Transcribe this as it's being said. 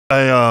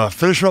I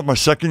finished up my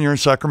second year in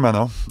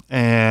Sacramento,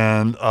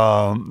 and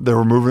they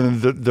were moving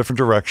in a different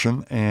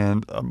direction.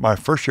 And my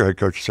first year head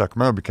coach in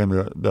Sacramento became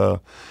the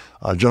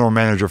general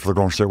manager for the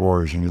Golden State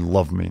Warriors, and he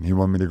loved me, and he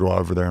wanted me to go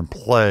over there and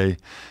play.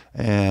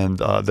 And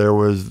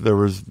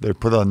they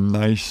put a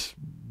nice,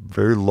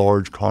 very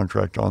large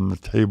contract on the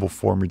table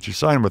for me to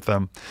sign with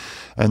them,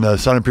 and the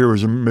signing period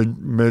was in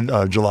mid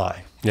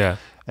July. Yeah.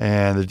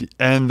 And at the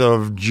end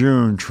of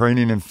June,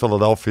 training in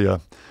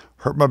Philadelphia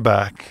hurt my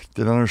back.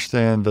 Didn't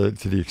understand to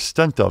the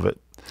extent of it.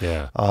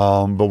 Yeah.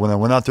 But when I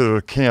went out to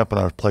the camp,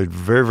 and I played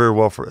very, very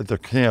well at the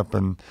camp,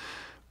 and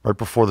right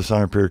before the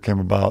signing period came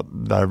about,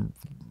 I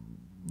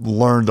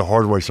learned the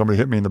hard way. Somebody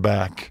hit me in the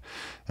back,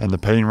 and the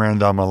pain ran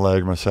down my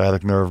leg. My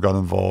sciatic nerve got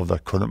involved. I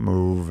couldn't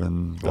move,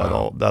 and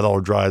that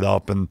all dried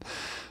up. And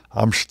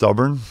I'm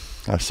stubborn.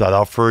 I sat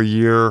out for a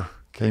year,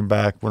 came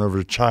back, went over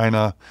to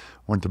China,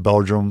 went to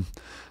Belgium.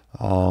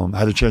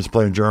 Had a chance to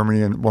play in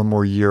Germany and one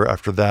more year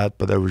after that,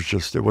 but it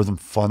wasn't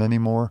fun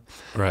anymore.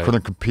 Right.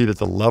 Couldn't compete at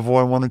the level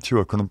I wanted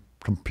to. I couldn't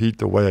compete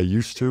the way I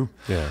used to.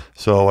 Yeah.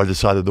 So I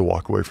decided to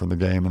walk away from the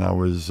game, and I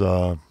was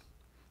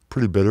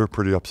pretty bitter,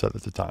 pretty upset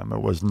at the time.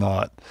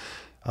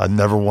 I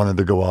never wanted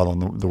to go out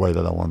on the way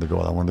that I wanted to go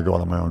out. I wanted to go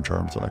out on my own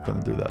terms, and I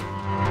couldn't do that.